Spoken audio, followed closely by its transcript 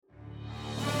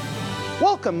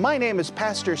Welcome, my name is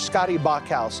Pastor Scotty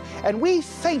Bachhaus, and we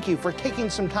thank you for taking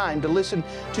some time to listen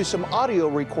to some audio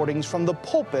recordings from the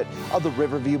pulpit of the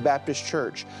Riverview Baptist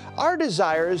Church. Our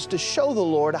desire is to show the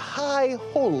Lord high,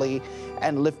 holy,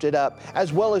 and lifted up,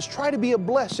 as well as try to be a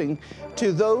blessing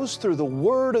to those through the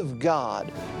Word of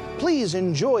God. Please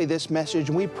enjoy this message,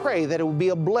 and we pray that it will be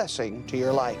a blessing to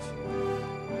your life.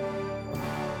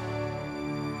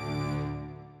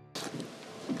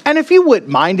 And if you wouldn't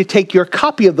mind to take your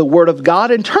copy of the Word of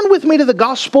God and turn with me to the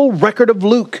Gospel record of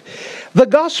Luke. The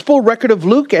Gospel record of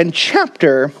Luke and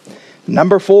chapter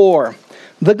number 4.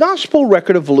 The Gospel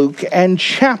record of Luke and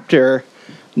chapter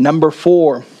number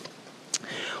 4.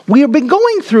 We have been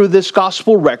going through this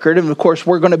gospel record, and of course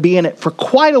we're going to be in it for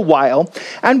quite a while,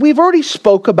 and we've already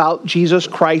spoke about Jesus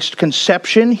Christ's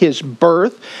conception, His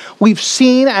birth. We've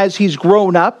seen as He's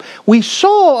grown up. We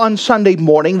saw on Sunday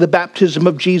morning the baptism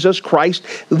of Jesus Christ,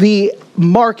 the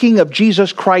marking of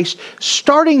Jesus Christ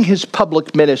starting His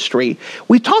public ministry.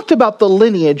 We talked about the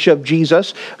lineage of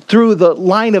Jesus through the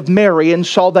line of Mary and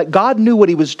saw that God knew what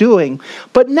He was doing.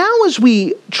 But now as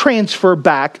we transfer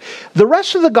back, the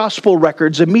rest of the gospel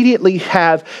records immediately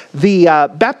have the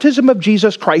baptism of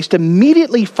Jesus Christ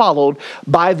immediately followed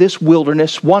by this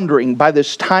wilderness wandering, by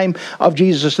this time of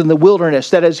Jesus in the wilderness,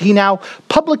 that as He now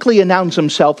publicly announced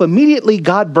Himself, immediately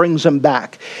God brings Him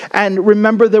back. And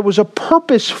remember, there was a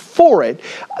purpose for it,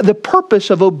 the purpose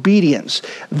of obedience,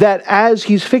 that as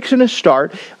He's fixing to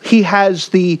start, He has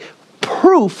the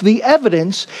proof, the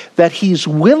evidence that He's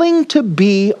willing to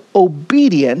be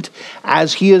obedient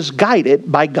as He is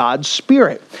guided by God's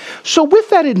Spirit. So with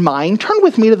that in mind, turn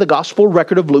with me to the Gospel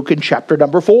record of Luke in chapter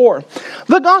number 4.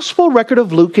 The Gospel record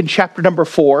of Luke in chapter number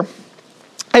 4,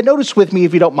 and notice with me,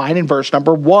 if you don't mind, in verse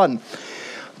number 1.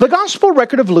 The Gospel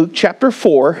record of Luke chapter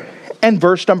 4 and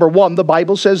verse number 1, the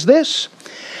Bible says this: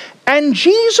 "And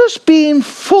Jesus, being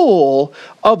full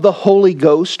of the Holy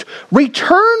Ghost,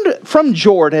 returned from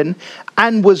Jordan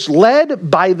and was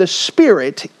led by the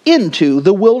Spirit into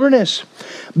the wilderness,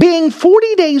 being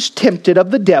 40 days tempted of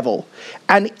the devil.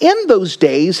 And in those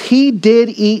days he did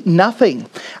eat nothing.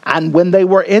 And when they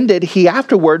were ended, he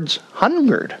afterwards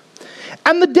hungered.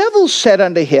 And the devil said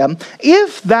unto him,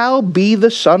 If thou be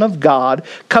the Son of God,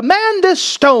 command this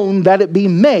stone that it be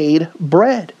made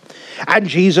bread. And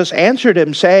Jesus answered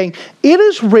him, saying, It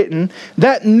is written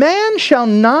that man shall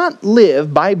not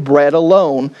live by bread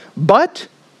alone, but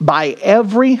by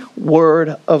every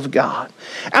word of God.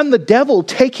 And the devil,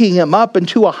 taking him up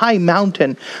into a high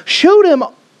mountain, showed him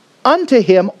unto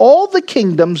him all the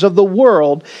kingdoms of the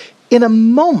world in a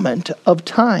moment of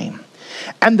time.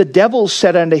 And the devil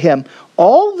said unto him,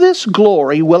 All this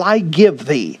glory will I give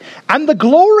thee, and the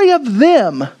glory of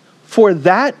them, for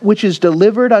that which is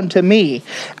delivered unto me,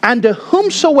 and to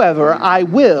whomsoever I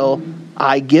will,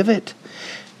 I give it.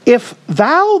 If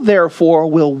thou therefore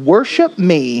will worship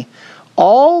me,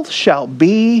 all shall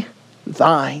be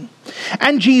thine.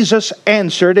 And Jesus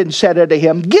answered and said unto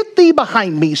him, Get thee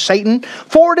behind me, Satan,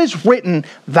 for it is written,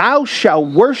 Thou shalt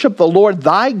worship the Lord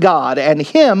thy God, and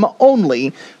him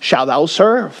only shalt thou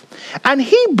serve. And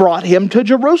he brought him to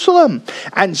Jerusalem,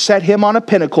 and set him on a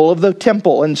pinnacle of the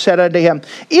temple, and said unto him,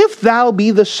 If thou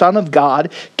be the Son of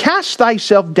God, cast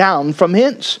thyself down from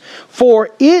hence. For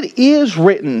it is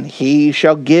written, He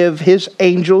shall give his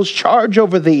angels charge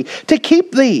over thee, to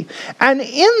keep thee, and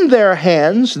in their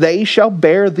hands they shall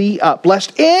bear thee up,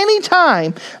 lest any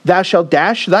time thou shalt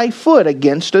dash thy foot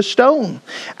against a stone.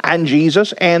 And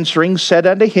Jesus answering said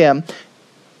unto him,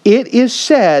 It is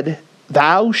said,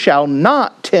 Thou shalt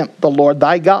not tempt the Lord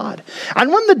thy God.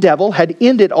 And when the devil had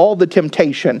ended all the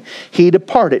temptation, he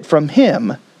departed from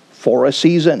him for a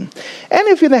season. And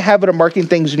if you're in the habit of marking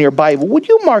things in your Bible, would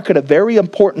you mark it a very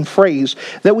important phrase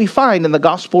that we find in the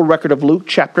Gospel record of Luke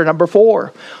chapter number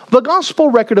 4. The Gospel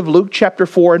record of Luke chapter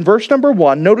 4 and verse number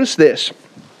 1, notice this.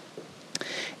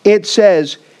 It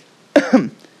says,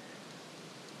 in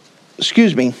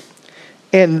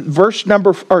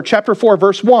chapter 4,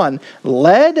 verse 1,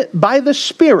 led by the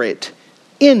Spirit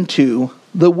into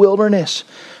the wilderness.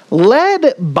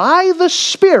 Led by the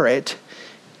Spirit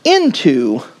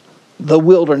into the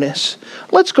wilderness.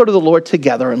 Let's go to the Lord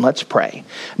together and let's pray.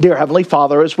 Dear Heavenly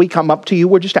Father, as we come up to you,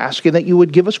 we're just asking that you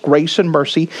would give us grace and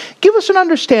mercy. Give us an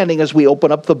understanding as we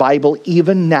open up the Bible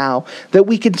even now, that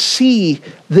we can see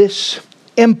this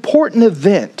important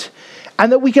event,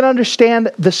 and that we can understand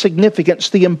the significance,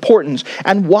 the importance,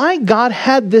 and why God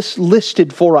had this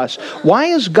listed for us. Why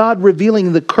is God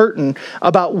revealing the curtain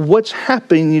about what's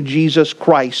happening in Jesus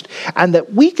Christ, and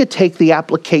that we could take the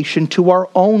application to our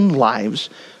own lives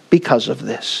because of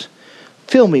this.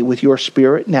 Fill me with your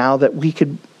Spirit now, that we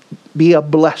could be a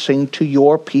blessing to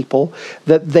your people,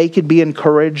 that they could be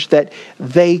encouraged, that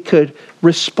they could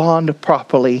respond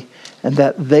properly, and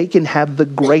that they can have the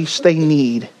grace they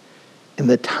need in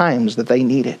the times that they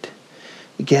need it.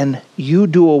 Again, you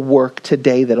do a work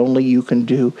today that only you can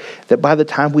do, that by the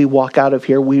time we walk out of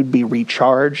here, we'd be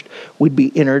recharged, we'd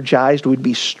be energized, we'd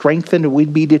be strengthened, and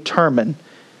we'd be determined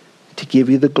to give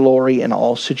you the glory in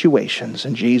all situations.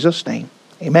 In Jesus' name,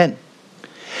 amen.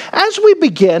 As we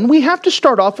begin, we have to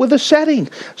start off with a setting.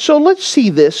 So let's see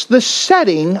this, the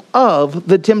setting of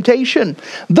the temptation.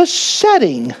 The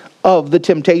setting of the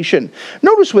temptation.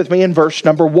 Notice with me in verse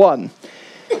number 1.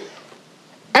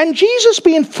 And Jesus,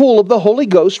 being full of the Holy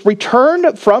Ghost,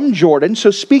 returned from Jordan,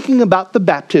 so speaking about the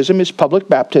baptism, his public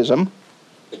baptism,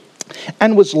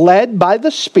 and was led by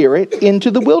the Spirit into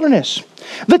the wilderness.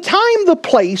 The time, the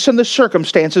place, and the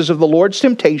circumstances of the Lord's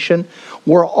temptation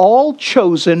were all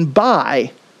chosen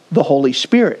by the Holy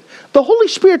Spirit. The Holy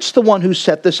Spirit's the one who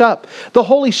set this up. The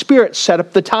Holy Spirit set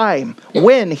up the time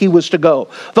when he was to go.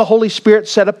 The Holy Spirit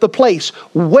set up the place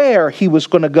where he was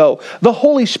going to go. The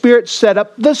Holy Spirit set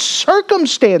up the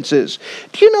circumstances.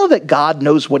 Do you know that God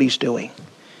knows what he's doing?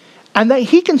 And that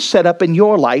he can set up in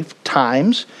your life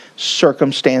times,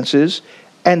 circumstances,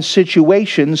 and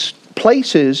situations,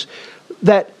 places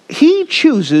that he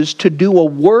chooses to do a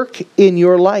work in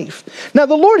your life. Now,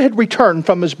 the Lord had returned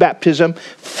from his baptism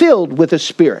filled with the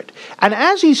Spirit. And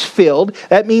as he's filled,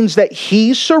 that means that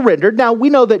he surrendered. Now, we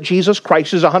know that Jesus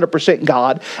Christ is 100%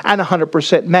 God and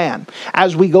 100% man.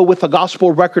 As we go with the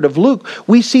gospel record of Luke,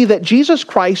 we see that Jesus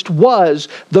Christ was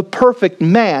the perfect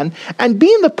man. And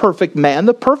being the perfect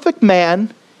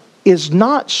man is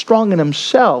not strong in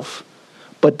himself,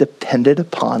 but dependent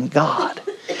upon God.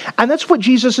 And that's what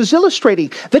Jesus is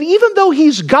illustrating. That even though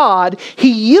he's God,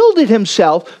 he yielded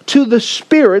himself to the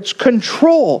Spirit's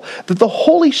control. That the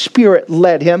Holy Spirit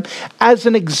led him as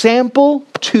an example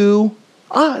to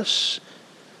us.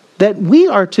 That we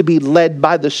are to be led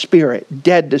by the Spirit,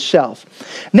 dead to self.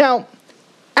 Now,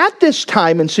 at this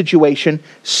time and situation,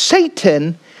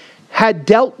 Satan had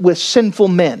dealt with sinful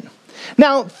men.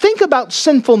 Now, think about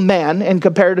sinful man and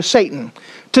compare to Satan.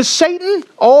 To Satan,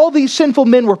 all these sinful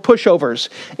men were pushovers.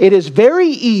 It is very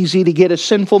easy to get a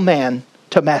sinful man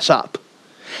to mess up.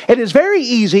 It is very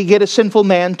easy to get a sinful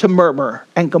man to murmur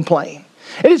and complain.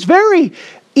 It is very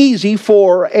easy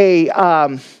for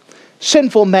a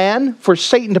sinful man, for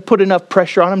Satan to put enough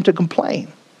pressure on him to complain.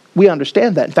 We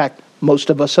understand that. In fact, most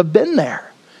of us have been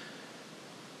there.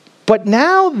 But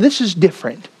now this is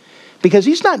different. Because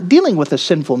he's not dealing with a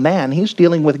sinful man. He's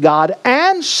dealing with God.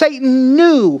 And Satan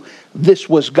knew this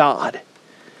was God.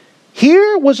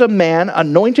 Here was a man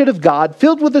anointed of God,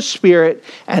 filled with the Spirit,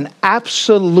 and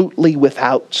absolutely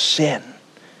without sin.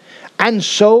 And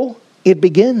so it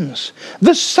begins.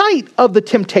 The site of the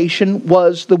temptation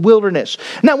was the wilderness.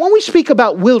 Now, when we speak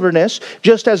about wilderness,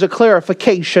 just as a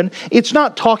clarification, it's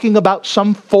not talking about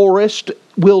some forest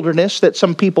wilderness that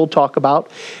some people talk about.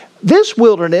 This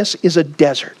wilderness is a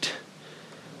desert.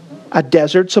 A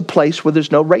desert's a place where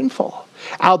there's no rainfall.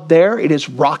 Out there, it is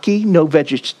rocky, no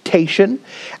vegetation.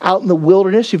 Out in the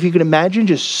wilderness, if you can imagine,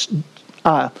 just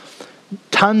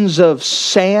tons of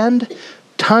sand,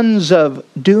 tons of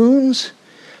dunes,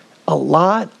 a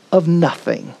lot of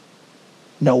nothing.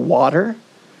 No water,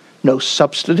 no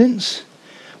substance.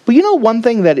 But you know one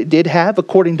thing that it did have,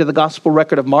 according to the gospel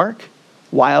record of Mark?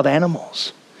 Wild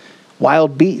animals,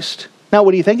 wild beasts. Now,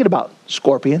 what are you thinking about?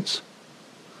 Scorpions.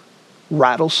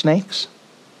 Rattlesnakes.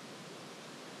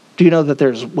 Do you know that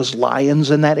there was lions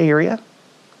in that area?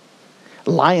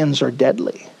 Lions are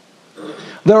deadly.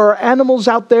 There are animals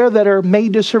out there that are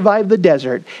made to survive the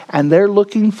desert, and they're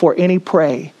looking for any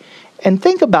prey. And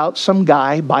think about some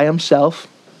guy by himself,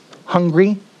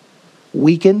 hungry,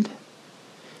 weakened.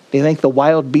 Do you think the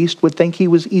wild beast would think he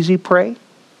was easy prey?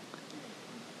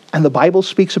 And the Bible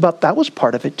speaks about that was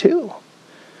part of it too.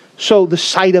 So the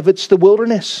site of it's the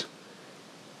wilderness.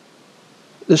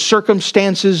 The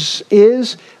circumstances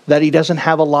is that he doesn't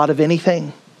have a lot of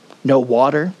anything. No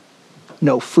water,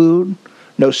 no food,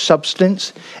 no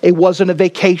substance. It wasn't a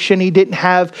vacation. He didn't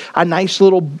have a nice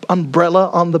little umbrella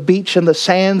on the beach and the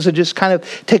sands and just kind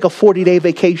of take a 40-day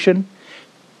vacation.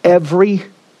 Every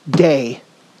day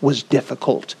was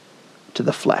difficult to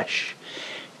the flesh.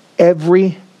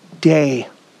 Every day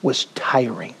was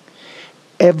tiring.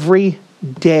 Every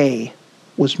day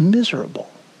was miserable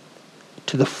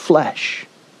to the flesh.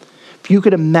 If you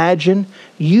could imagine,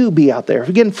 you be out there.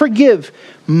 Again, forgive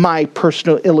my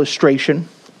personal illustration.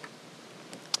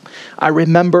 I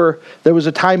remember there was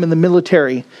a time in the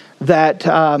military that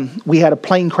we had a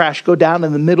plane crash go down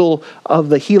in the middle of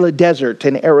the Gila Desert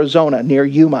in Arizona near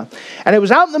Yuma. And it was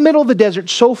out in the middle of the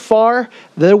desert so far,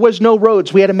 there was no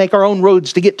roads. We had to make our own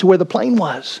roads to get to where the plane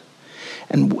was.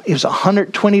 And it was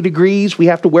 120 degrees. We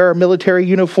have to wear our military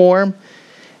uniform.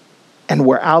 And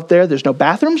we're out there. There's no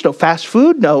bathrooms, no fast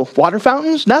food, no water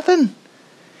fountains, nothing.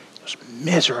 It was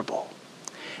miserable.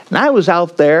 And I was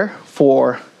out there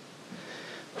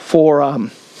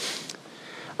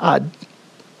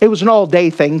it was an all-day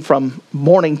thing from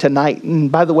morning to night.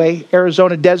 And by the way,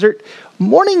 Arizona desert,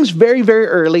 morning's very, very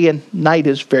early and night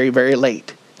is very, very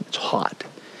late. It's hot.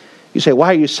 You say, why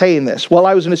are you saying this? Well,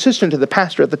 I was an assistant to the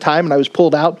pastor at the time and I was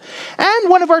pulled out. And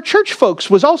one of our church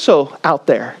folks was also out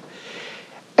there.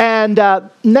 And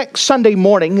next Sunday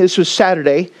morning, this was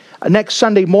Saturday, next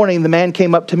Sunday morning, the man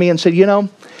came up to me and said, you know,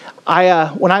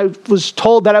 when I was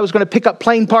told that I was going to pick up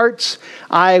plane parts,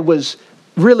 I was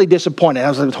really disappointed. I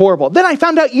was like, horrible. Then I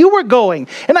found out you were going.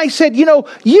 And I said, you know,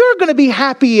 you're going to be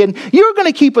happy and you're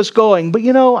going to keep us going. But,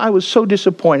 you know, I was so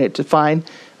disappointed to find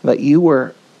that you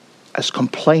were as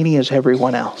complaining as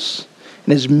everyone else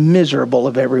and as miserable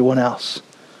as everyone else.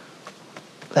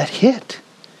 That hit.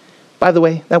 By the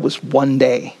way, that was one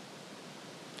day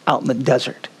out in the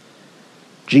desert.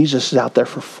 Jesus is out there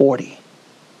for 40.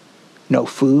 No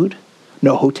food,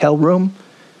 no hotel room,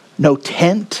 no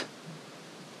tent.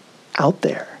 Out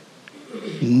there.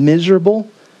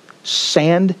 Miserable.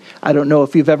 Sand. I don't know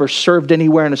if you've ever served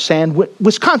anywhere in a sand.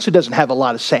 Wisconsin doesn't have a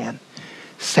lot of sand.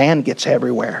 Sand gets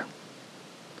everywhere.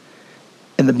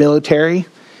 In the military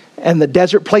and the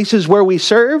desert places where we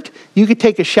served, you could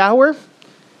take a shower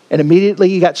and immediately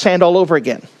you got sand all over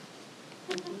again.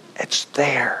 It's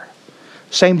there.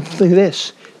 Same thing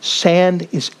this. Sand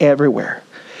is everywhere.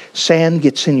 Sand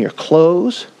gets in your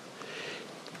clothes.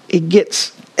 It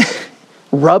gets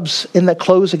rubs in the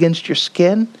clothes against your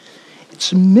skin.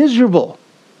 It's miserable.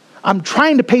 I'm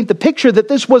trying to paint the picture that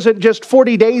this wasn't just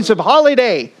 40 days of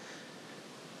holiday.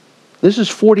 This is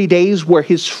 40 days where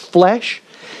his flesh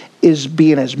is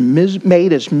being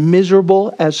made as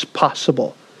miserable as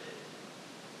possible.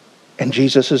 And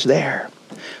Jesus is there.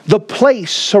 The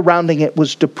place surrounding it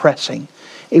was depressing.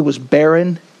 It was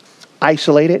barren,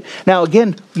 isolated. Now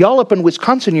again, y'all up in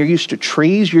Wisconsin, you're used to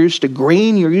trees, you're used to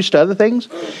green, you're used to other things.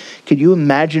 Could you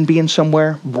imagine being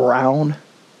somewhere brown,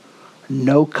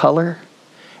 no color,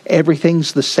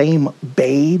 everything's the same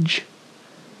beige,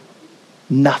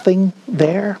 nothing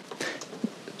there?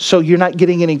 So you're not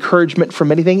getting any encouragement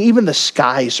from anything. Even the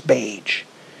sky's beige.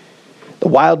 The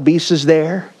wild beast is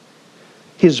there.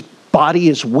 His body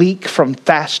is weak from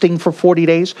fasting for 40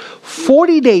 days.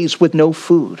 40 days with no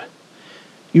food.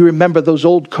 You remember those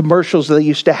old commercials that they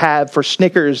used to have for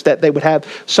Snickers, that they would have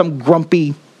some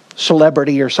grumpy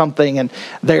celebrity or something and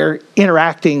they're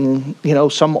interacting, you know,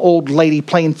 some old lady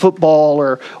playing football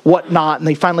or whatnot, and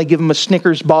they finally give them a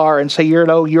Snickers bar and say,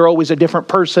 you're always a different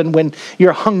person when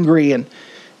you're hungry. And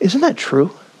isn't that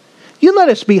true? You let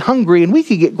us be hungry and we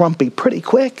could get grumpy pretty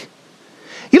quick.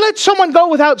 You let someone go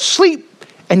without sleep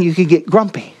and you could get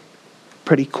grumpy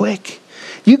pretty quick.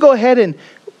 You go ahead and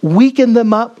weaken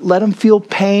them up, let them feel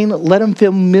pain, let them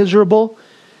feel miserable,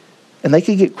 and they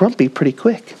could get grumpy pretty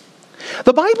quick.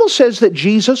 The Bible says that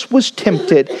Jesus was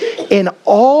tempted in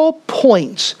all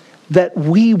points that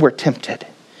we were tempted.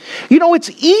 You know, it's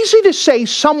easy to say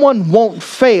someone won't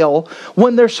fail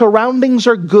when their surroundings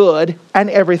are good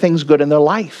and everything's good in their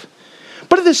life.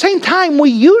 But at the same time, we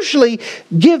usually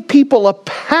give people a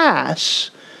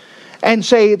pass and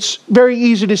say it's very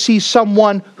easy to see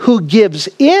someone who gives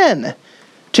in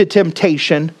to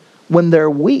temptation when they're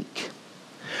weak.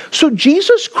 So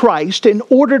Jesus Christ, in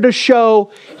order to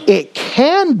show it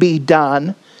can be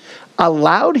done,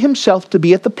 allowed himself to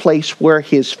be at the place where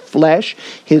his flesh,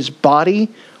 his body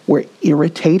were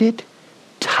irritated,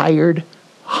 tired,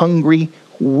 hungry,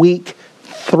 weak,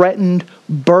 threatened,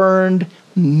 burned,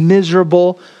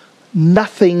 miserable,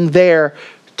 nothing there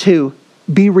to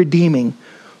be redeeming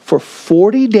for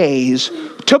 40 days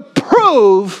to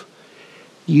prove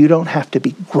you don't have to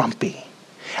be grumpy.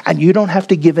 And you don't have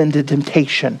to give in to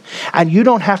temptation. And you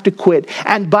don't have to quit.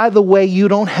 And by the way, you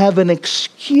don't have an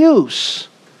excuse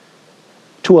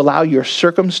to allow your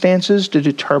circumstances to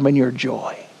determine your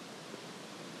joy.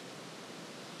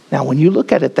 Now, when you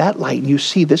look at it that light and you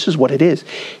see this is what it is.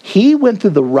 He went through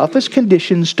the roughest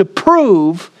conditions to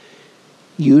prove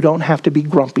you don't have to be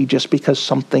grumpy just because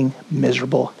something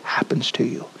miserable happens to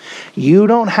you. You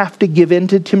don't have to give in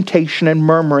to temptation and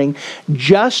murmuring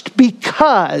just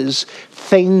because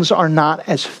things are not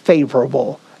as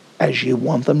favorable as you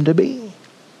want them to be.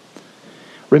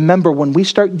 Remember, when we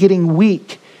start getting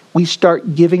weak, we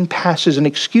start giving passes and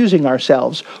excusing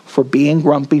ourselves for being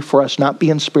grumpy, for us not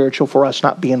being spiritual, for us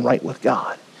not being right with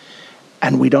God.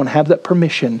 And we don't have that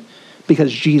permission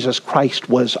because Jesus Christ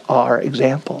was our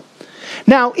example.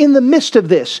 Now, in the midst of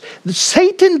this,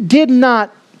 Satan did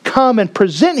not come and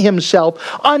present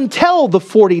himself until the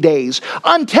 40 days,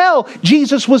 until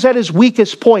Jesus was at his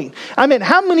weakest point. I mean,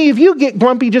 how many of you get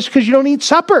grumpy just because you don't eat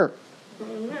supper?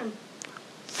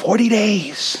 40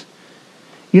 days.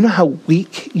 You know how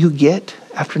weak you get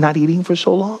after not eating for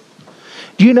so long?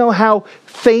 Do you know how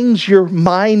your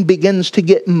mind begins to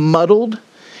get muddled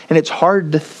and it's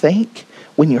hard to think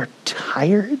when you're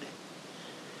tired?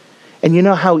 And you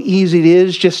know how easy it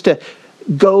is just to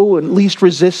go at least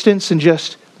resistance and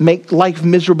just make life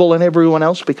miserable and everyone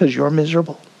else because you're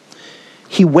miserable?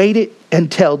 Satan waited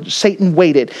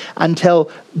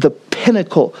until the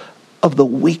pinnacle of the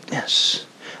weakness.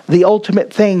 The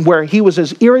ultimate thing where he was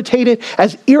as irritated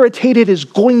as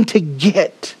going to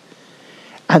get.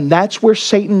 And that's where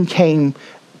Satan came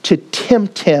to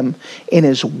tempt him in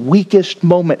his weakest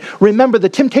moment. Remember, the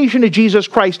temptation of Jesus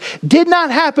Christ did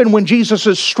not happen when Jesus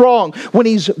is strong, when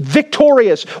he's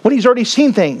victorious, when he's already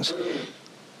seen things.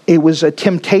 It was a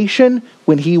temptation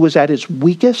when he was at his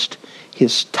weakest,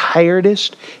 his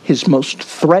tiredest, his most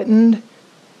threatened.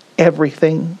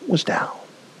 Everything was down.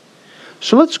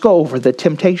 So let's go over the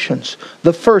temptations.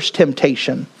 The first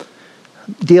temptation,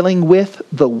 dealing with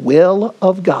the will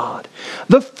of God.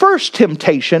 The first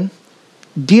temptation,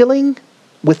 dealing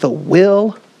with the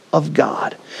will of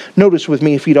God. Notice with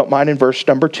me, if you don't mind, in verse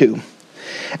number 2.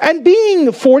 And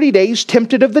being 40 days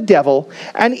tempted of the devil,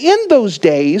 and in those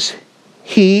days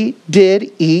he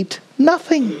did eat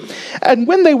nothing. And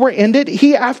when they were ended,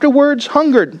 he afterwards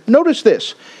hungered. Notice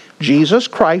this. Jesus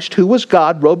Christ, who was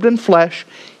God, robed in flesh,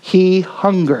 he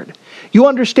hungered. You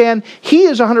understand, he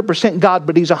is 100% God,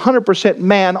 but he's 100%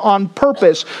 man on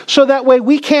purpose. So that way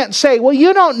we can't say, well,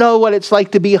 you don't know what it's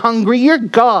like to be hungry. You're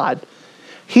God.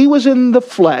 He was in the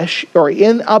flesh, or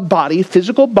in a body,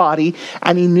 physical body,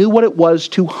 and he knew what it was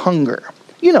to hunger.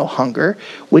 You know hunger,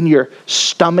 when your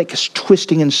stomach is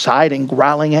twisting inside and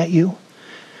growling at you.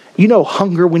 You know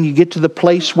hunger when you get to the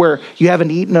place where you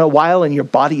haven't eaten in a while and your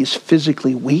body is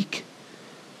physically weak.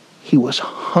 He was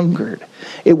hungered.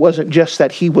 It wasn't just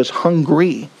that he was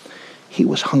hungry. He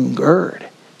was hungered.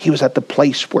 He was at the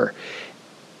place where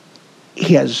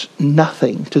he has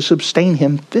nothing to sustain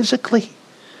him physically.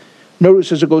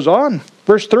 Notice as it goes on,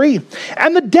 verse 3.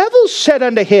 And the devil said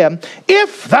unto him,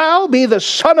 If thou be the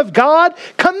Son of God,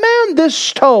 command this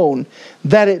stone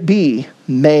that it be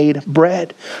made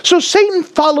bread. So Satan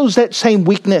follows that same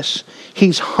weakness.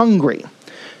 He's hungry.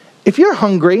 If you're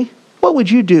hungry, what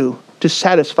would you do to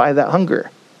satisfy that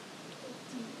hunger?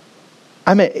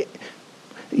 I mean,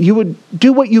 you would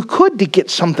do what you could to get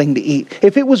something to eat.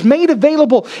 If it was made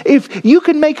available, if you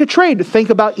can make a trade. Think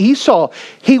about Esau.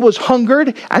 He was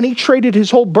hungered and he traded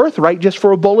his whole birthright just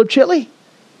for a bowl of chili.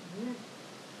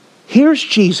 Here's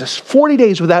Jesus, 40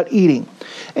 days without eating.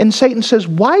 And Satan says,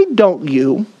 why don't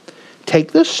you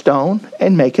take this stone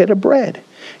and make it a bread?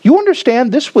 You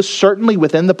understand, this was certainly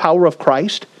within the power of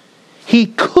Christ. He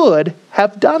could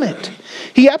have done it.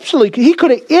 He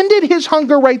could have ended his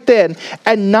hunger right then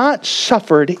and not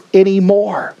suffered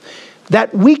anymore.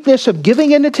 That weakness of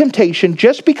giving in to temptation,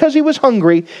 just because he was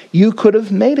hungry, you could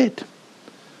have made it.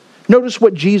 Notice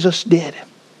what Jesus did.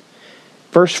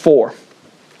 Verse 4.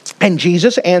 And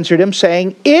Jesus answered him,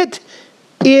 saying, It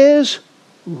is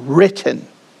written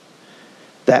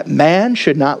that man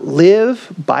should not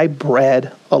live by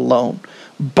bread alone,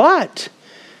 but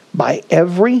by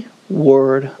every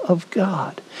word of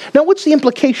God. Now, what's the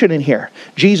implication in here?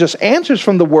 Jesus answers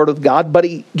from the word of God, but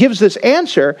he gives this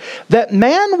answer that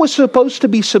man was supposed to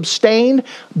be sustained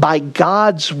by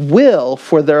God's will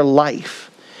for their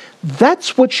life.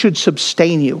 That's what should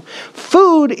sustain you.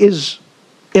 Food is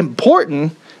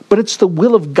important, but it's the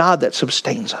will of God that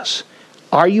sustains us.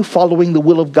 Are you following the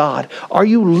will of God? Are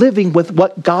you living with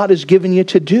what God has given you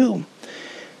to do?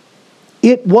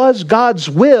 It was God's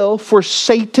will for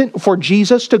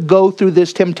Jesus to go through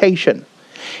this temptation.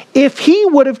 If he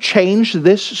would have changed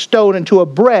this stone into a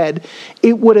bread,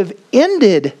 it would have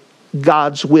ended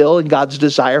God's will and God's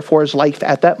desire for his life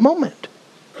at that moment.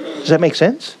 Does that make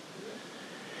sense?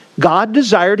 God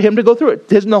desired him to go through it.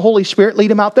 Didn't the Holy Spirit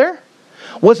lead him out there?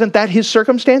 Wasn't that his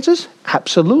circumstances?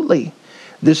 Absolutely.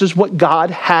 This is what God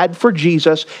had for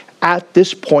Jesus at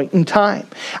this point in time.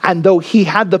 And though he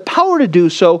had the power to do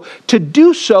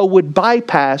so would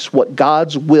bypass what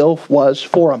God's will was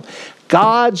for him.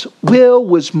 God's will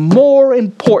was more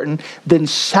important than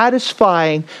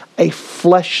satisfying a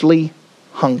fleshly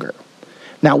hunger.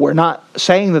 Now, we're not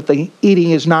saying that the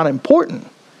eating is not important.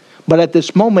 But at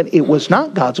this moment, it was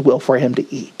not God's will for him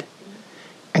to eat.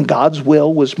 And God's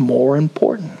will was more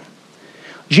important.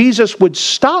 Jesus would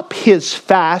stop his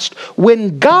fast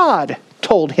when God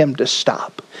told him to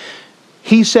stop.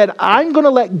 He said, I'm going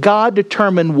to let God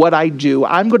determine what I do.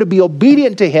 I'm going to be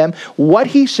obedient to him. What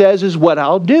he says is what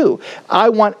I'll do. I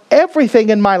want everything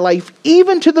in my life,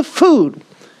 even to the food.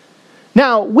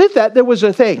 Now, with that, there was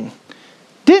a thing.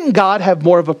 Didn't God have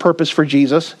more of a purpose for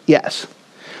Jesus? Yes.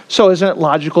 So isn't it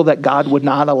logical that God would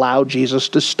not allow Jesus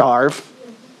to starve?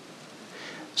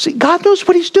 See, God knows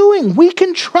what he's doing. We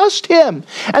can trust him.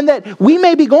 And that we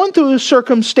may be going through a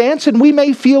circumstance and we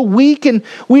may feel weak and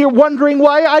we are wondering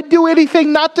why I'd do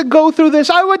anything not to go through this.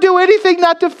 I would do anything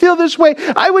not to feel this way.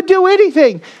 I would do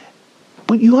anything.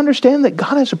 But you understand that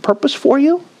God has a purpose for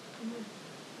you?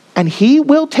 And he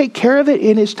will take care of it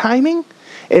in his timing.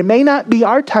 It may not be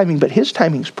our timing, but his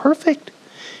timing's perfect.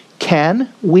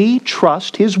 Can we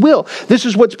trust his will? This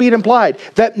is what's being implied.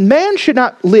 That man should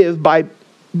not live by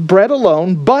bread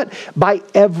alone, but by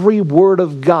every word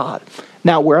of God.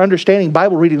 Now, we're understanding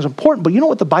Bible reading is important, but you know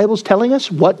what the Bible's telling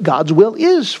us? What God's will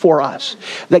is for us.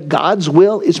 That God's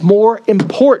will is more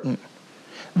important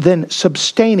than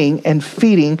sustaining and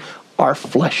feeding our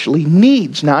fleshly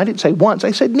needs. Now, I didn't say wants,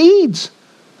 I said needs.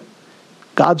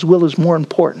 God's will is more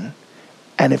important.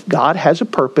 And if God has a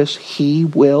purpose, he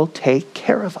will take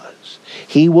care of us.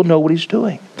 He will know what he's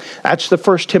doing. That's the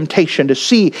first temptation, to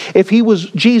see if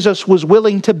Jesus was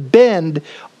willing to bend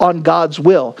on God's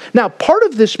will. Now, part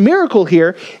of this miracle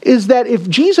here is that if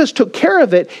Jesus took care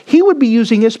of it, he would be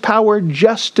using his power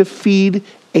just to feed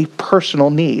a personal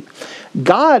need.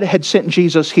 God had sent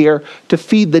Jesus here to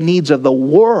feed the needs of the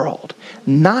world,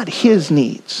 not his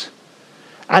needs.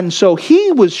 And so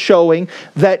he was showing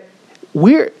that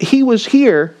he was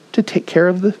here to take care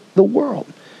of the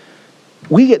world.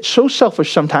 We get so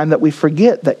selfish sometimes that we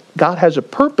forget that God has a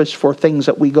purpose for things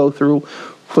that we go through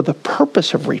for the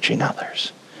purpose of reaching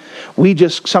others. We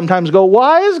just sometimes go,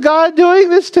 why is God doing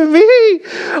this to me?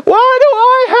 Why do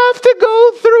I have to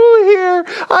go through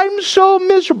here? I'm so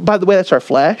miserable. By the way, that's our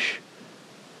flesh.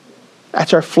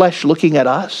 That's our flesh looking at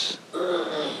us.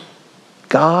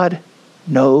 God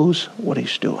knows what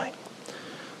he's doing.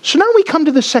 So now we come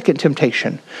to the second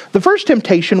temptation. The first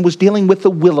temptation was dealing with the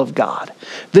will of God.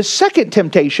 The second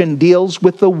temptation deals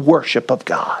with the worship of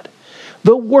God.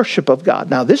 The worship of God.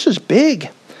 Now this is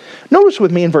big. Notice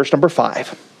with me in verse number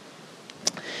 5.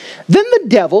 Then the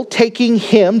devil, taking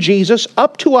him, Jesus,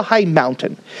 up to a high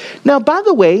mountain. Now, by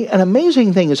the way, an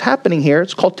amazing thing is happening here.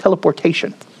 It's called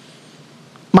teleportation.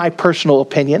 My personal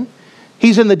opinion.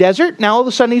 He's in the desert. Now all of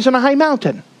a sudden he's in a high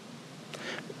mountain.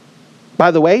 By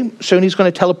the way, soon he's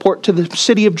going to teleport to the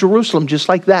city of Jerusalem just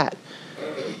like that.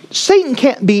 Satan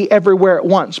can't be everywhere at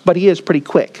once, but he is pretty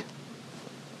quick.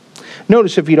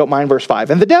 Notice, if you don't mind, verse 5.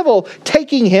 And the devil,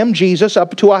 taking him, Jesus,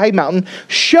 up to a high mountain,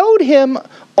 showed him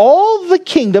all the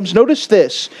kingdoms. Notice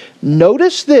this.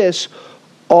 Notice this.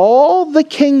 All the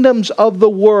kingdoms of the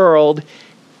world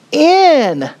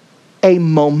in a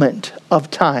moment of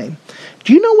time.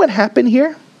 Do you know what happened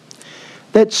here?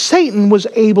 That Satan was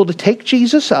able to take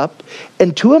Jesus up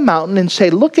into a mountain and say,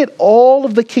 look at all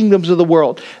of the kingdoms of the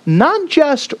world. Not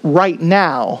just right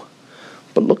now,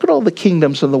 but look at all the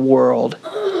kingdoms of the world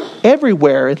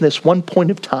everywhere in this one point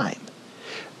of time.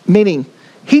 Meaning,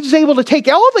 he's able to take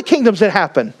all the kingdoms that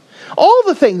happen, all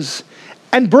the things,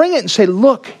 and bring it and say,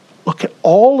 look at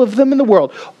all of them in the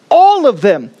world. All of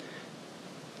them.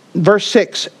 Verse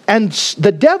 6, and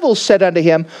the devil said unto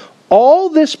him, all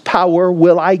this power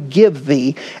will I give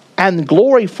thee, and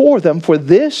glory for them, for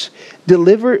that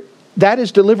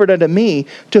is delivered unto me,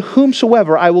 to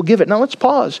whomsoever I will give it. Now let's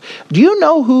pause. Do you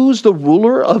know who's the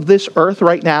ruler of this earth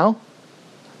right now?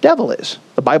 Devil is.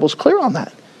 The Bible's clear on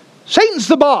that. Satan's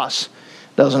the boss.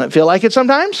 Doesn't it feel like it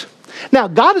sometimes? Now,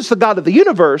 God is the God of the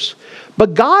universe,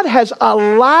 but God has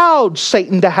allowed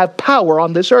Satan to have power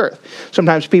on this earth.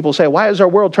 Sometimes people say, why is our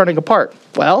world turning apart?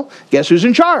 Well, guess who's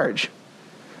in charge?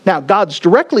 Now, God's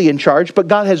directly in charge, but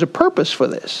God has a purpose for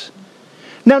this.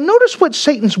 Now, notice what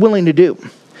Satan's willing to do.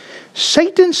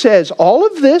 Satan says, all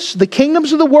of this, the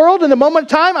kingdoms of the world, in a moment of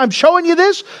time, I'm showing you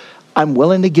this, I'm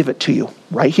willing to give it to you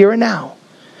right here and now.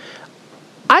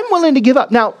 I'm willing to give up.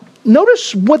 Now,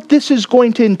 notice what this is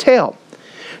going to entail.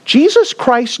 Jesus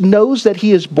Christ knows that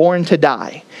he is born to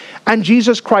die. And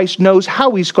Jesus Christ knows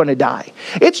how he's going to die.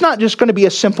 It's not just going to be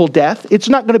a simple death. It's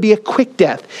not going to be a quick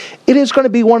death. It is going to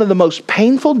be one of the most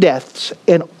painful deaths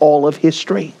in all of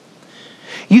history.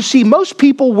 You see, most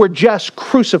people were just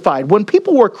crucified. When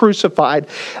people were crucified,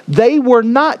 they were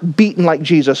not beaten like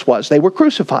Jesus was. They were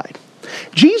crucified.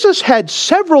 Jesus had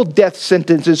several death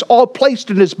sentences all placed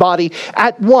in his body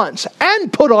at once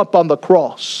and put up on the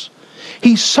cross.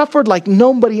 He suffered like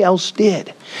nobody else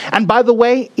did. And by the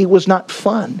way, it was not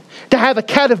fun to have a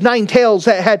cat of nine tails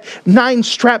that had 9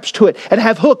 straps to it and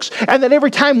have hooks. And then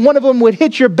every time one of them would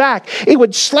hit your back, it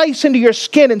would slice into your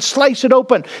skin and slice it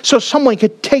open so someone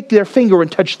could take their finger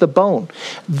and touch the bone.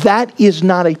 That is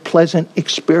not a pleasant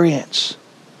experience.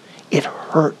 It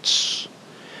hurts.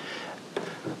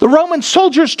 The Roman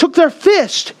soldiers took their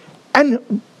fist and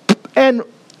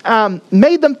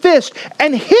made them fist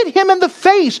and hit him in the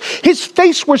face. His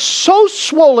face was so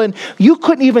swollen, you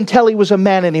couldn't even tell he was a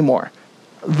man anymore.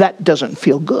 That doesn't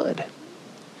feel good.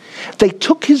 They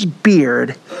took his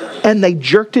beard and they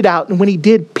jerked it out, and when he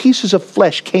did, pieces of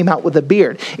flesh came out with the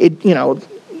beard.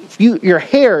 Your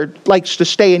hair likes to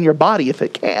stay in your body if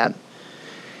it can.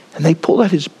 And they pulled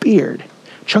out his beard.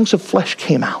 Chunks of flesh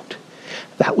came out.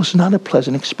 That was not a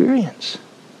pleasant experience.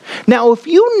 Now, if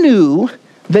you knew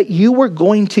that you were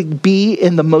going to be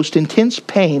in the most intense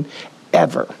pain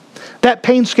ever, that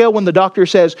pain scale when the doctor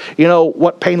says,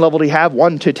 what pain level do you have,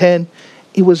 1 to 10?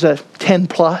 It was a 10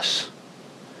 plus.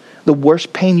 The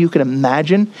worst pain you can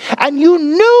imagine. And you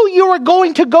knew you were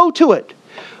going to go to it.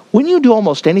 Wouldn't you do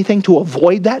almost anything to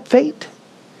avoid that fate?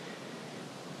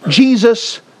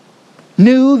 Jesus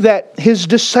knew that his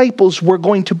disciples were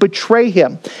going to betray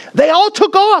him. They all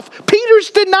took off.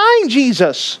 Peter's denying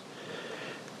Jesus.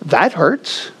 That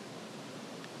hurts.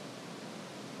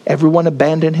 Everyone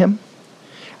abandoned him.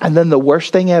 And then the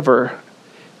worst thing ever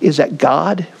is that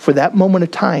God, for that moment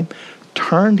of time,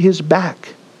 turned his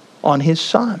back on his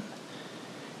son.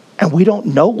 And we don't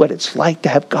know what it's like to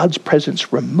have God's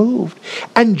presence removed.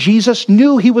 And Jesus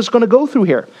knew he was going to go through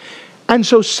here. And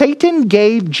so Satan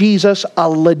gave Jesus a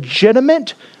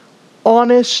legitimate,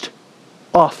 honest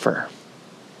offer.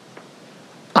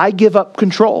 I give up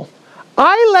control.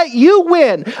 I let you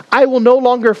win. I will no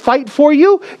longer fight for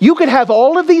you. You can have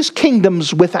all of these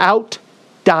kingdoms without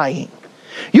dying.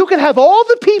 You can have all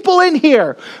the people in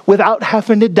here without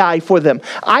having to die for them.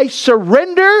 I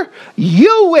surrender.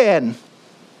 You win.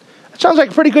 Sounds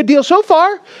like a pretty good deal so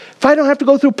far. If I don't have to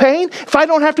go through pain, if I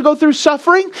don't have to go through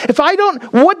suffering,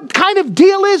 what kind of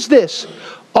deal is this?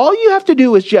 All you have to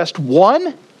do is just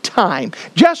one time,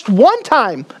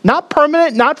 not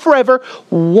permanent, not forever,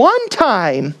 one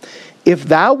time. If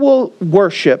thou wilt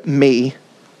worship me,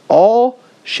 all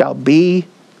shall be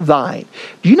thine.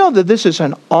 Do you know that this is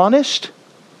an honest,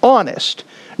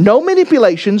 no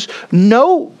manipulations,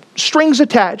 no strings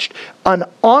attached, an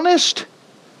honest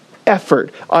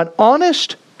effort, an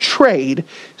honest trade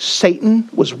Satan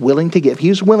was willing to give. He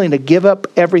was willing to give up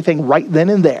everything right then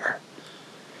and there.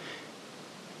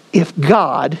 If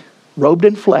God, robed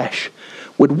in flesh,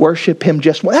 would worship him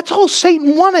just once. That's all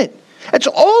Satan wanted. That's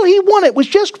all he wanted, was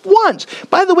just once.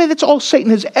 By the way, that's all Satan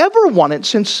has ever wanted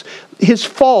since his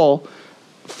fall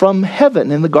from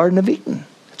heaven in the Garden of Eden.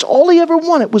 That's all he ever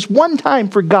wanted, was one time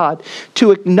for God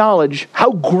to acknowledge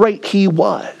how great he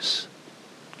was.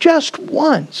 Just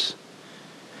once.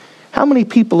 How many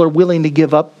people are willing to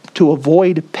give up to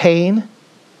avoid pain,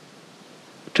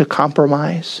 to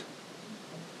compromise,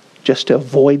 just to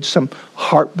avoid some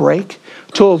heartbreak,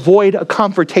 to avoid a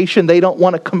confrontation they don't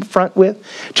want to confront with,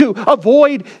 to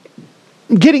avoid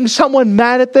getting someone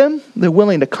mad at them? They're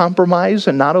willing to compromise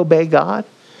and not obey God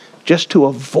just to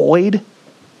avoid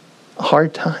a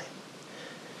hard time.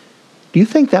 Do you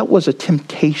think that was a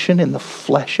temptation in the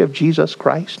flesh of Jesus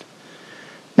Christ?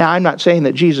 Now, I'm not saying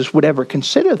that Jesus would ever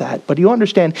consider that, but you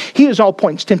understand, he is all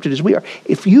points tempted as we are.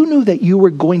 If you knew that you were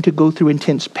going to go through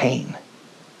intense pain,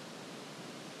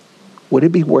 would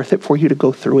it be worth it for you to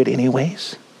go through it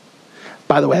anyways?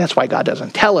 By the way, that's why God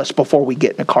doesn't tell us before we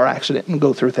get in a car accident and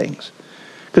go through things.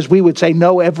 Because we would say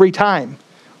no every time.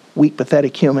 Weak,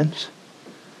 pathetic humans.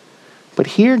 But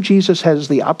here Jesus has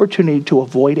the opportunity to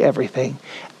avoid everything,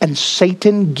 and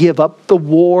Satan give up the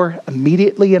war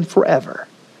immediately and forever.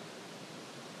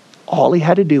 All he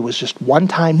had to do was just one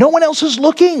time. No one else is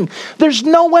looking. There's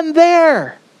no one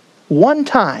there. One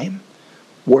time,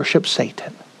 worship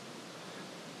Satan.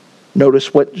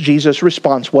 Notice what Jesus'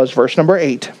 response was, verse number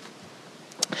 8.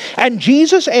 And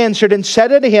Jesus answered and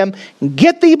said unto him,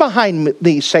 Get thee behind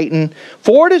thee, Satan,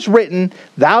 for it is written,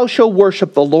 Thou shalt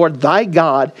worship the Lord thy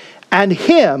God, and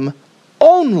him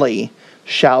only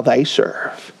shall they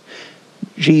serve.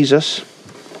 Jesus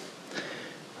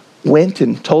went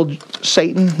and told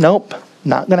Satan, nope,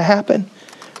 not going to happen.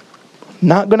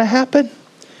 Not going to happen.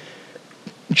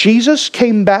 Jesus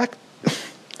came back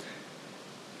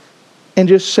and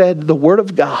just said the word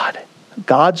of God.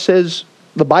 God says,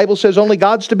 the Bible says only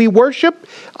God's to be worshipped.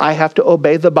 I have to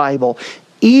obey the Bible.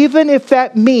 even if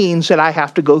that means that I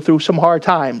have to go through some hard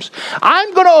times.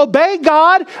 I'm going to obey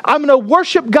God. I'm going to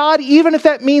worship God, even if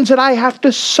that means that I have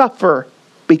to suffer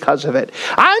because of it.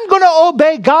 I'm going to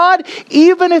obey God,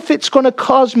 even if it's going to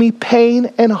cause me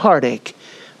pain and heartache,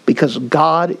 because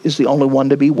God is the only one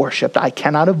to be worshiped. I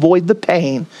cannot avoid the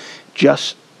pain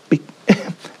just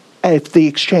if the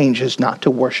exchange is not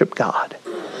to worship God.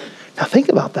 Now think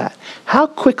about that. How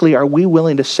quickly are we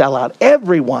willing to sell out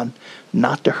everyone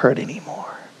not to hurt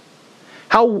anymore?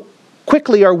 How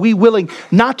quickly are we willing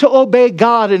not to obey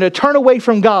God and to turn away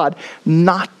from God,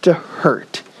 not to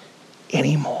hurt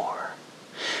anymore?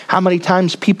 How many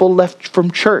times people left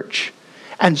from church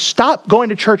and stopped going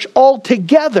to church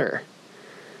altogether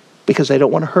because they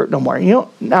don't want to hurt no more? You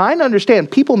know, now I understand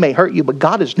people may hurt you, but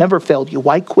God has never failed you.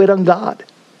 Why quit on God?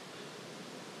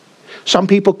 Some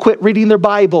people quit reading their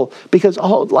Bible because,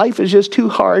 life is just too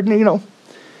hard. And,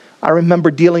 I remember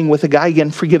dealing with a guy,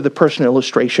 again, forgive the personal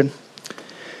illustration.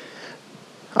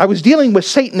 I was dealing with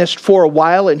Satanists for a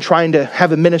while and trying to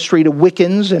have a ministry to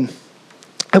Wiccans. And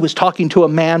I was talking to a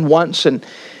man once, and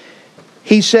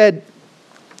he said,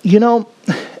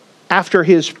 after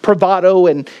his bravado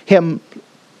and him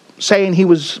saying he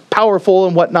was powerful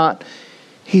and whatnot,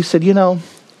 he said,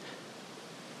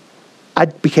 I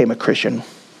became a Christian.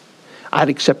 I'd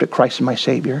accepted Christ as my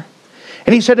Savior.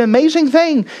 And he said an amazing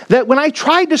thing, that when I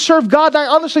tried to serve God, I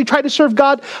honestly tried to serve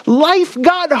God, life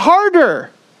got harder.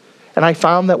 And I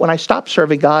found that when I stopped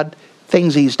serving God,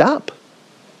 things eased up.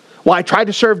 Well, I tried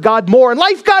to serve God more and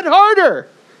life got harder.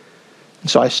 And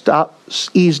so I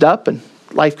eased up and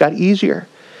life got easier.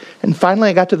 And finally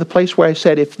I got to the place where I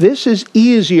said, if this is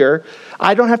easier,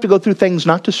 I don't have to go through things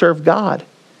not to serve God,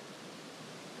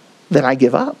 then I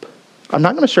give up. I'm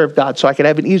not going to serve God so I can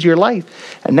have an easier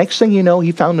life. And next thing you know,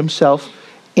 he found himself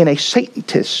in a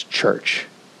Satanist church,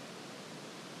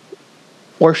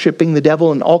 worshiping the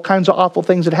devil, and all kinds of awful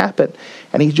things that happened.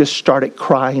 And he just started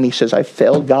crying. He says, I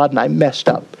failed God and I messed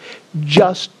up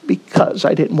just because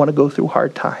I didn't want to go through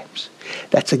hard times.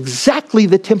 That's exactly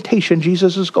the temptation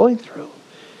Jesus is going through.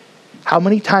 How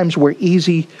many times we're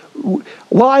easy,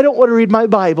 I don't want to read my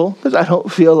Bible because I don't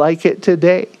feel like it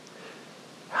today.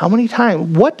 How many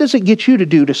times? What does it get you to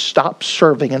do to stop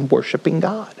serving and worshiping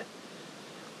God?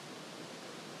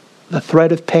 The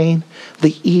threat of pain,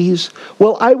 the ease.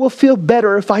 I will feel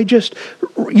better if I just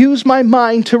use my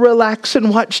mind to relax and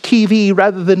watch TV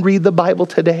rather than read the Bible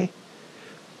today.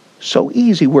 So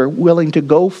easy, we're willing to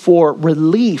go for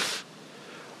relief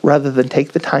rather than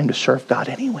take the time to serve God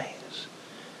anyways.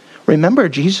 Remember,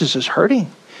 Jesus is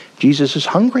hurting. Jesus is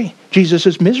hungry. Jesus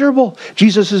is miserable.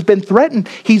 Jesus has been threatened.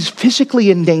 He's physically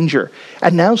in danger.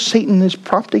 And now Satan is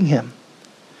prompting him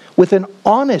with an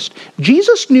honest.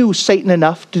 Jesus knew Satan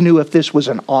enough to know if this was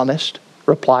an honest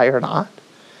reply or not.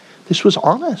 This was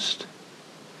honest.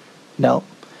 No,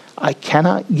 I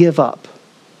cannot give up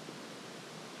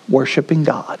worshiping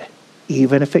God,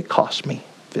 even if it costs me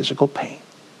physical pain.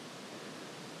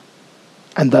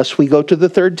 And thus we go to the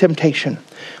third temptation.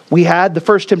 We had the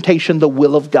first temptation, the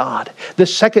will of God. The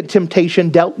second temptation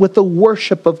dealt with the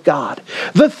worship of God.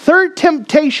 The third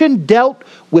temptation dealt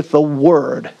with the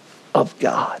word of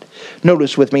God.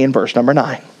 Notice with me in verse number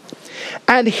 9.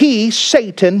 And he,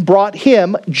 Satan, brought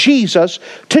him, Jesus,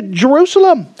 to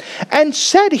Jerusalem and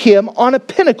set him on a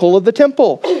pinnacle of the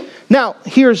temple. Now,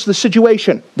 here's the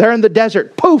situation. They're in the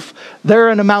desert. Poof. They're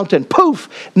in a mountain.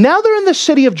 Poof. Now they're in the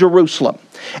city of Jerusalem.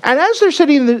 And as they're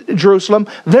sitting in Jerusalem,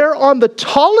 they're on the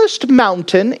tallest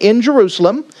mountain in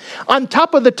Jerusalem, on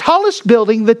top of the tallest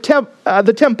building, the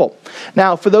temple.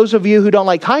 Now, for those of you who don't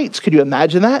like heights, could you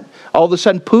imagine that? All of a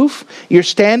sudden, poof, you're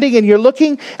standing and you're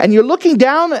looking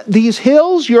down these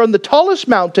hills. You're on the tallest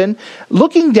mountain,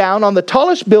 looking down on the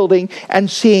tallest building and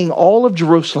seeing all of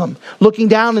Jerusalem. Looking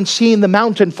down and seeing the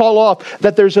mountain fall off,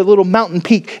 that there's a little mountain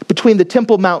peak between the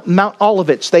Temple Mount and Mount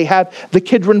Olivet. They have the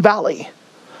Kidron Valley.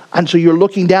 And so you're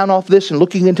looking down off this and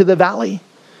looking into the valley,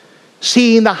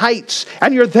 seeing the heights,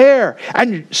 and you're there.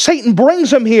 And Satan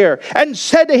brings him here and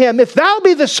said to him, if thou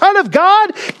be the Son of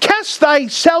God, cast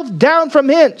thyself down from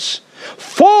hence.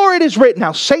 For it is written.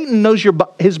 Now, Satan knows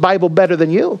his Bible better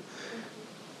than you.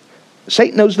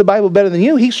 Satan knows the Bible better than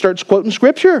you. He starts quoting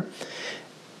Scripture.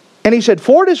 And he said,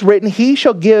 for it is written, he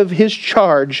shall give his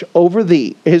charge over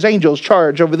thee, his angels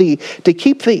charge over thee, to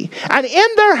keep thee. And in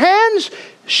their hands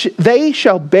they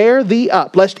shall bear thee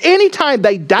up, lest any time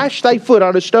they dash thy foot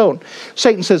on a stone.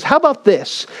 Satan says, how about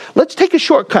this? Let's take a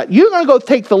shortcut. You're going to go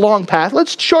take the long path.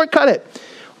 Let's shortcut it.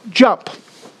 Jump.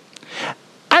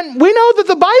 And we know that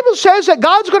the Bible says that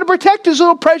God's going to protect his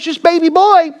little precious baby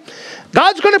boy.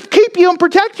 God's going to keep you and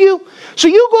protect you. So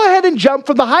you go ahead and jump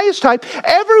from the highest height.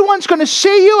 Everyone's going to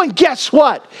see you, and guess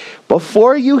what?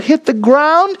 Before you hit the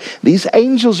ground, these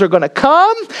angels are going to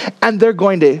come, and they're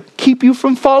going to keep you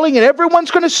from falling, and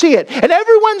everyone's going to see it. And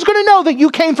everyone's going to know that you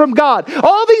came from God.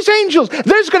 All these angels,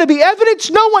 there's going to be evidence.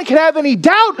 No one can have any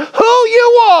doubt who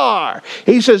you are.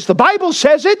 He says, the Bible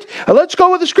says it. Let's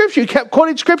go with the scripture. You kept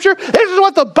quoting scripture. This is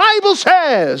what the Bible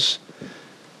says.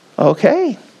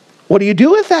 Okay. What do you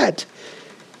do with that?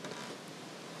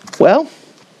 Well,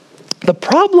 the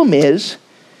problem is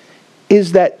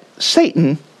that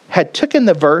Satan had taken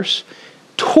the verse,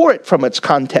 tore it from its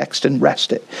context, and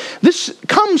wrested it. This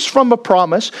comes from a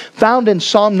promise found in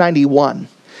Psalm 91.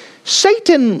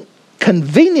 Satan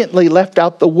conveniently left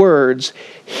out the words,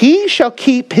 he shall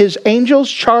keep his angels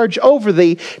charge over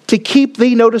thee to keep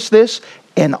thee, notice this,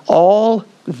 in all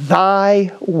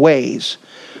thy ways.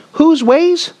 Whose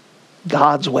ways?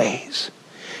 God's ways.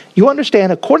 You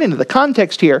understand, according to the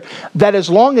context here, that as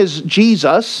long as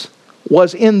Jesus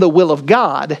was in the will of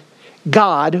God,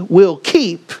 God will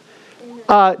keep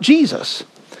Jesus.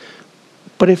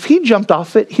 But if he jumped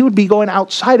off it, he would be going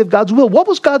outside of God's will. What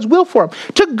was God's will for him?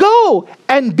 To go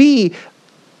and be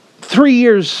 3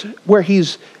 years where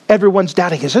everyone's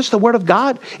doubting. Is this the word of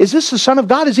God? Is this the Son of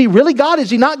God? Is he really God?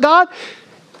 Is he not God?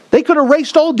 They could have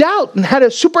erased all doubt and had a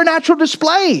supernatural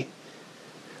display.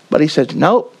 But he said,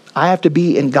 no, I have to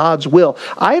be in God's will.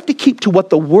 I have to keep to what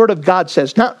the Word of God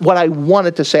says, not what I want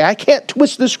it to say. I can't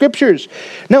twist the Scriptures.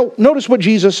 Now, notice what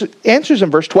Jesus answers in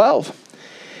verse 12.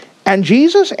 And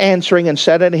Jesus answering and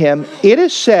said unto him, it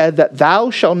is said that thou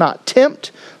shalt not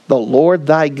tempt the Lord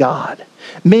thy God.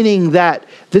 Meaning that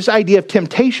this idea of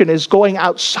temptation is going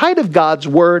outside of God's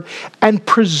Word and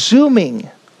presuming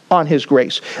on his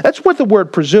grace. That's what the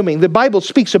word presuming. The Bible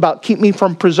speaks about keep me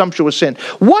from presumptuous sin.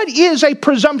 What is a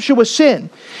presumptuous sin?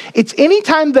 It's any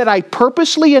time that I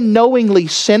purposely and knowingly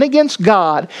sin against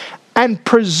God and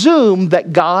presume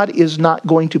that God is not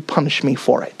going to punish me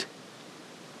for it.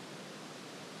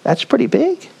 That's pretty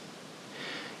big.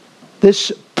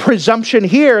 This presumption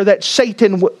here that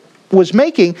Satan was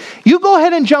making, you go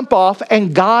ahead and jump off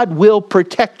and God will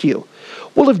protect you.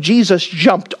 Well, if Jesus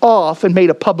jumped off and made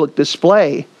a public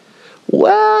display,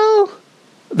 well,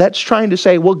 that's trying to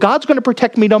say, well, God's going to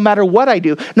protect me no matter what I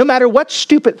do, no matter what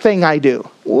stupid thing I do.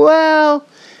 Well,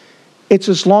 it's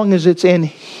as long as it's in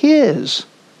his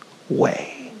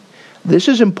way. This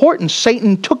is important.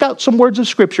 Satan took out some words of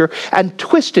Scripture and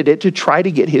twisted it to try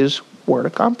to get his word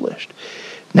accomplished.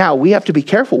 Now, we have to be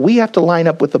careful. We have to line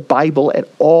up with the Bible at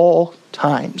all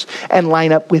times and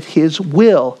line up with his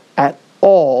will at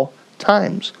all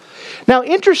times. Now,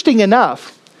 interesting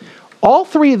enough, all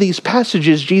three of these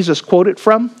passages Jesus quoted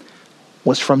from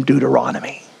was from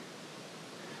Deuteronomy.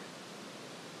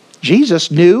 Jesus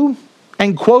knew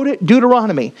and quoted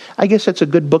Deuteronomy. I guess that's a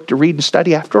good book to read and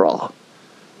study after all.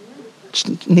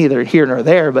 It's neither here nor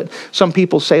there, but some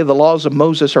people say the laws of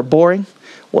Moses are boring.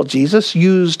 Well, Jesus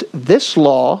used this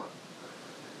law,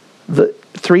 the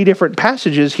three different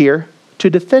passages here, to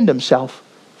defend himself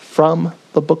from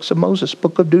the books of Moses,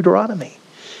 book of Deuteronomy.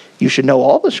 You should know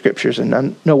all the scriptures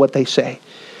and know what they say.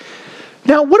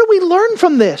 Now, what do we learn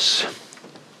from this?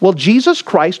 Well, Jesus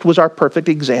Christ was our perfect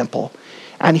example.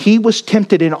 And he was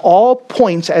tempted in all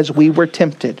points as we were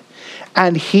tempted.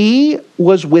 And he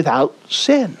was without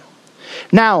sin.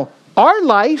 Now, our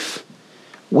life,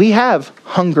 we have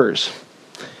hungers.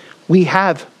 We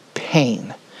have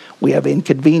pain. We have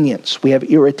inconvenience. We have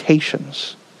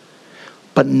irritations.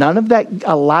 But none of that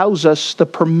allows us the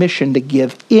permission to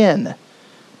give in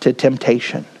to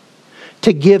temptation,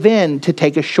 to give in to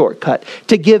take a shortcut,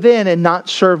 to give in and not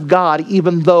serve God,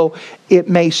 even though it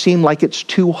may seem like it's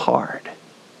too hard.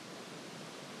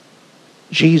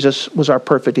 Jesus was our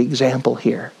perfect example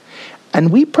here.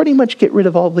 And we pretty much get rid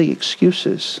of all the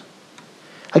excuses.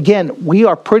 Again, we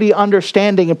are pretty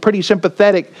understanding and pretty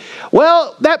sympathetic.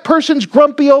 Well, that person's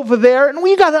grumpy over there, and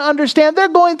we got to understand they're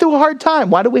going through a hard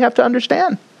time. Why do we have to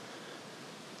understand?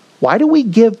 Why do we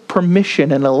give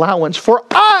permission and allowance for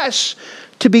us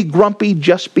to be grumpy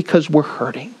just because we're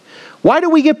hurting? Why do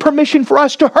we give permission for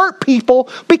us to hurt people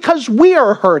because we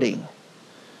are hurting?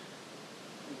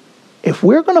 If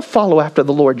we're going to follow after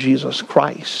the Lord Jesus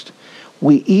Christ,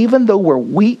 even though we're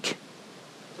weak,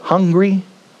 hungry,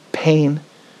 pain,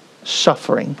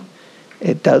 suffering,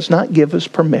 it does not give us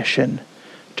permission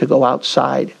to go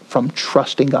outside from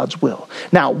trusting God's will.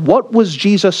 Now, what was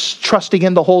Jesus trusting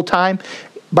in the whole time?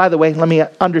 By the way, let me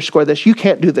underscore this. You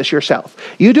can't do this yourself.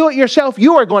 You do it yourself,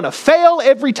 you are going to fail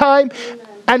every time,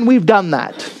 and we've done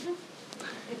that.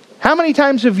 How many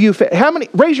times have you failed?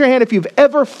 Raise your hand if you've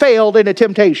ever failed in a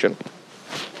temptation.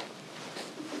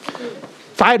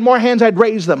 If I had more hands, I'd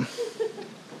raise them.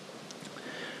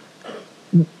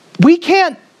 We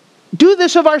can't do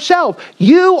this of ourselves.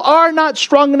 You are not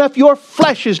strong enough. Your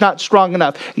flesh is not strong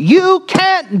enough. You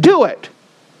can't do it.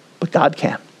 But God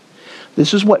can.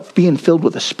 This is what being filled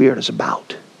with the Spirit is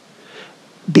about.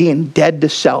 Being dead to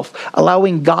self.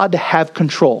 Allowing God to have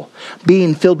control.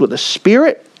 Being filled with the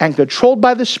Spirit and controlled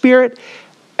by the Spirit.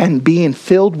 And being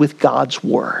filled with God's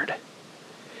Word.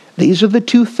 These are the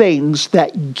two things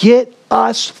that get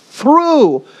us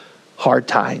through hard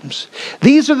times.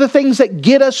 These are the things that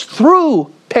get us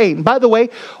through pain. By the way,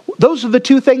 those are the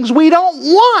two things we don't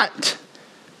want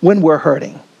when we're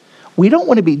hurting. We don't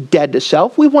want to be dead to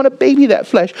self. We want to baby that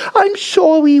flesh. I'm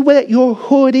sorry that you're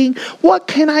hurting. What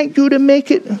can I do to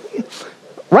make it?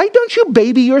 Right? Don't you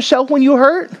baby yourself when you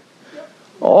hurt?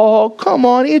 Oh, come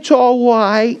on. It's all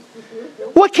right.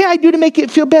 What can I do to make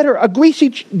it feel better? A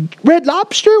greasy Red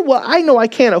Lobster? Well, I know I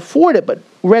can't afford it, but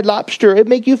Red Lobster, it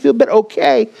make you feel better.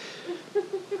 Okay.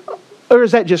 Or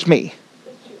is that just me?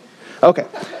 Okay.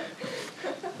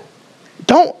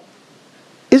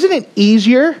 Isn't it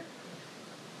easier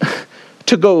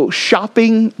to go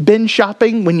shopping, binge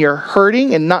shopping when you're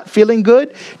hurting and not feeling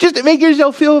good? Just to make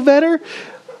yourself feel better?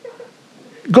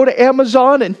 Go to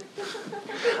Amazon and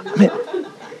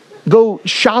go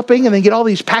shopping and then get all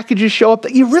these packages show up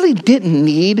that you really didn't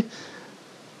need.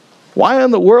 Why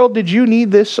in the world did you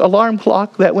need this alarm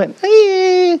clock that went,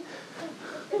 eh?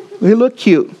 We look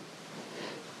cute.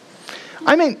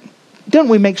 Don't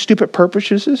we make stupid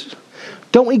purchases?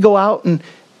 Don't we go out and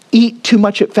eat too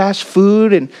much at fast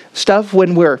food and stuff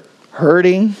when we're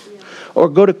hurting? Or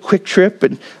go to Quick Trip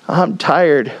and I'm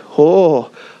tired.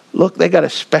 Oh, look, they got a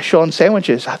special on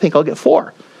sandwiches. I think I'll get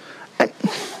 4.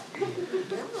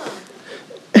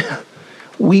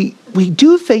 We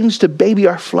do things to baby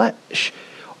our flesh.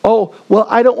 Oh, well,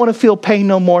 I don't want to feel pain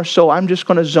no more, so I'm just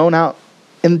going to zone out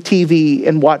in TV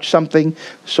and watch something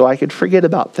so I could forget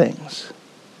about things.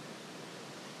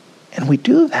 And we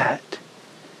do that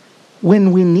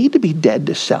when we need to be dead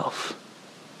to self,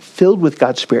 filled with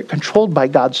God's Spirit, controlled by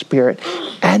God's Spirit,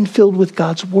 and filled with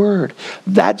God's Word.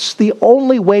 That's the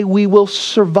only way we will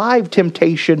survive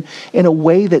temptation in a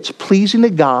way that's pleasing to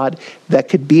God, that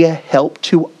could be a help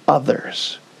to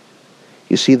others.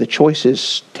 You see, the choice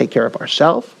is take care of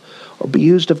ourselves or be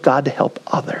used of God to help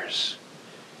others.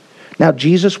 Now,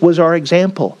 Jesus was our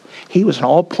example. He was in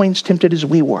all points tempted as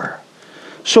we were.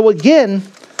 So again,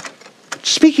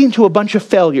 speaking to a bunch of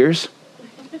failures,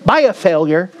 by a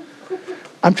failure,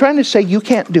 I'm trying to say you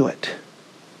can't do it.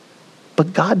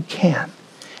 But God can.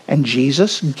 And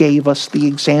Jesus gave us the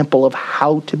example of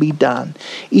how to be done.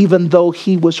 Even though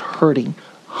he was hurting,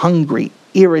 hungry,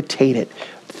 irritated,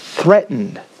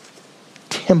 threatened,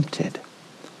 tempted.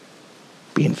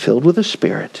 Being filled with the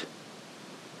Spirit,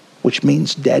 which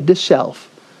means dead to self,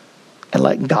 and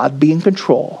letting God be in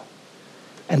control,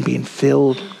 and being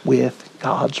filled with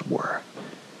God's Word.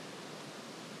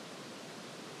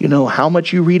 You know, how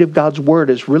much you read of God's Word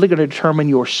is really going to determine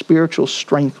your spiritual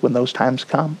strength when those times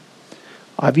come.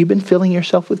 Have you been filling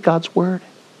yourself with God's Word?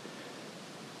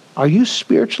 Are you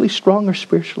spiritually strong or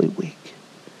spiritually weak?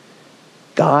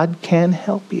 God can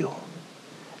help you.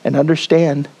 And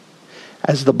understand,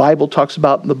 as the Bible talks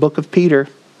about in the book of Peter,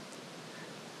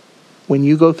 when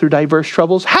you go through diverse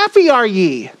troubles, happy are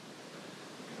ye.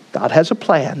 God has a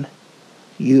plan.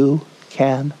 You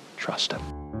can trust him.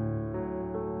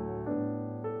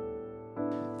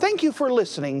 Thank you for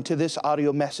listening to this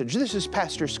audio message. This is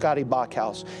Pastor Scotty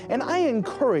Bachhaus, and I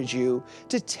encourage you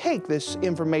to take this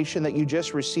information that you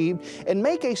just received and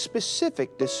make a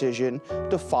specific decision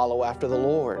to follow after the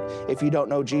Lord. If you don't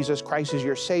know Jesus Christ as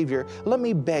your Savior, let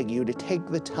me beg you to take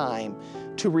the time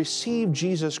to receive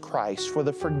Jesus Christ for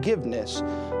the forgiveness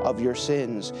of your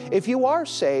sins. If you are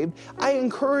saved, I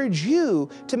encourage you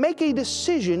to make a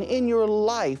decision in your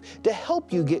life to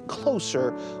help you get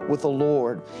closer with the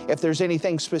Lord. If there's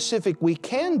anything specific we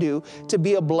can do to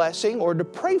be a blessing or to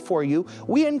pray for you,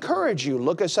 we encourage you.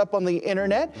 Look us up on the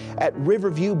internet at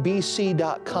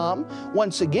riverviewbc.com.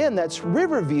 Once again, that's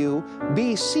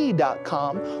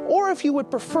riverviewbc.com. Or if you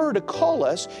would prefer to call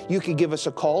us, you can give us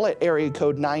a call at area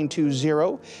code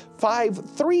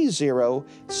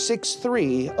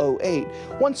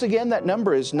 920-530-6308. Once again, that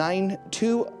number is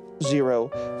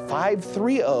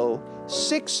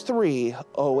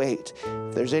 920-530-6308.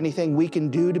 If there's anything we can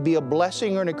do to be a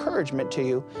blessing or an encouragement to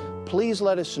you, please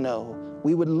let us know.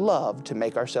 We would love to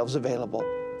make ourselves available.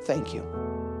 Thank you.